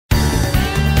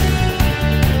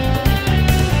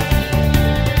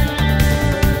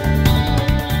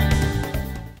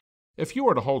If you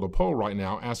were to hold a poll right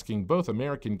now asking both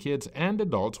American kids and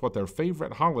adults what their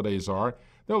favorite holidays are,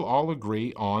 they'll all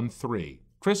agree on three: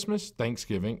 Christmas,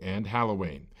 Thanksgiving, and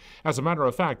Halloween. As a matter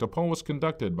of fact, a poll was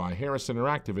conducted by Harris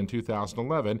Interactive in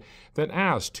 2011 that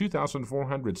asked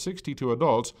 2,462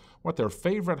 adults what their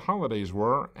favorite holidays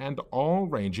were, and all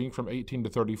ranging from 18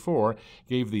 to 34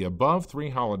 gave the above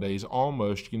three holidays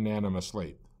almost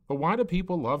unanimously. But why do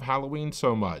people love Halloween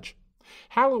so much?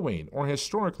 Halloween, or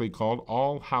historically called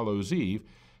All Hallows' Eve,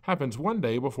 happens one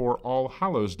day before All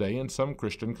Hallows' Day in some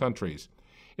Christian countries.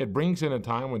 It brings in a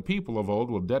time when people of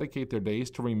old will dedicate their days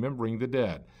to remembering the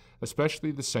dead,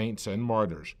 especially the saints and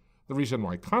martyrs. The reason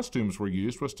why costumes were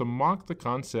used was to mock the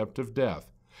concept of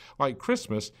death. Like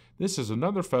Christmas, this is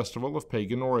another festival of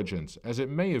pagan origins, as it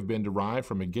may have been derived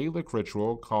from a Gaelic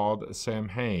ritual called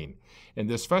Samhain. In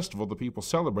this festival, the people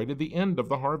celebrated the end of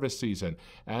the harvest season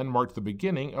and marked the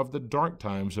beginning of the dark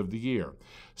times of the year.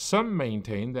 Some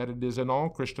maintain that it is an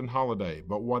all-Christian holiday,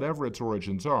 but whatever its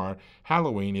origins are,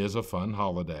 Halloween is a fun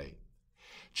holiday.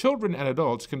 Children and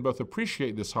adults can both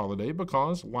appreciate this holiday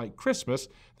because, like Christmas,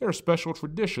 there are special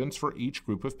traditions for each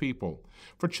group of people.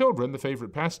 For children, the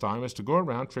favorite pastime is to go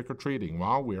around trick-or-treating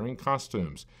while wearing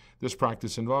costumes. This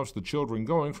practice involves the children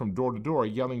going from door to door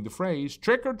yelling the phrase,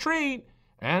 "Trick or treat!"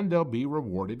 and they'll be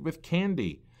rewarded with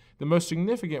candy. The most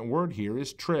significant word here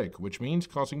is trick, which means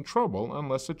causing trouble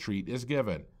unless a treat is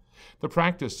given. The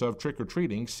practice of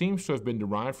trick-or-treating seems to have been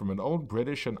derived from an old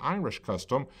British and Irish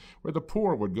custom where the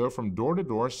poor would go from door to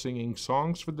door singing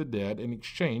songs for the dead in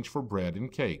exchange for bread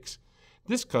and cakes.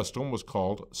 This custom was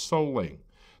called souling.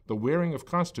 The wearing of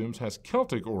costumes has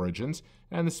Celtic origins,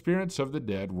 and the spirits of the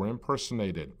dead were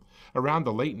impersonated. Around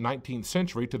the late 19th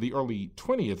century to the early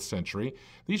 20th century,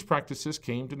 these practices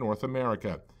came to North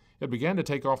America. It began to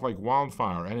take off like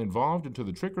wildfire and evolved into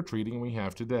the trick-or-treating we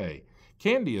have today.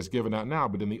 Candy is given out now,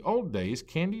 but in the old days,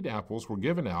 candied apples were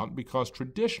given out because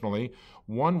traditionally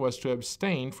one was to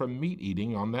abstain from meat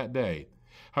eating on that day.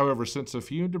 However, since a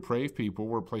few depraved people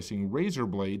were placing razor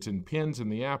blades and pins in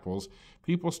the apples,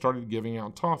 people started giving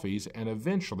out toffees and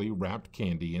eventually wrapped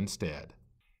candy instead.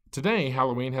 Today,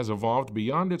 Halloween has evolved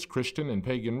beyond its Christian and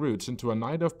pagan roots into a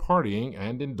night of partying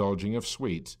and indulging of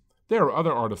sweets. There are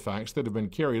other artifacts that have been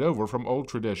carried over from old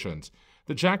traditions.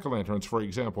 The jack-o'-lanterns, for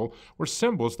example, were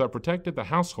symbols that protected the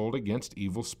household against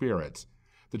evil spirits.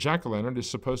 The jack-o'-lantern is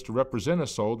supposed to represent a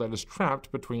soul that is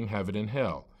trapped between heaven and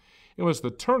hell. It was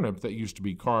the turnip that used to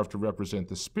be carved to represent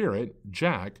the spirit,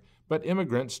 Jack, but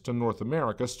immigrants to North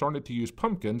America started to use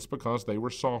pumpkins because they were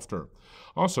softer.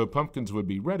 Also, pumpkins would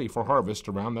be ready for harvest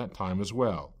around that time as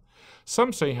well.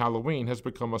 Some say Halloween has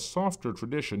become a softer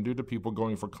tradition due to people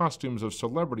going for costumes of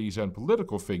celebrities and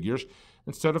political figures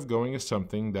instead of going as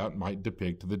something that might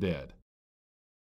depict the dead.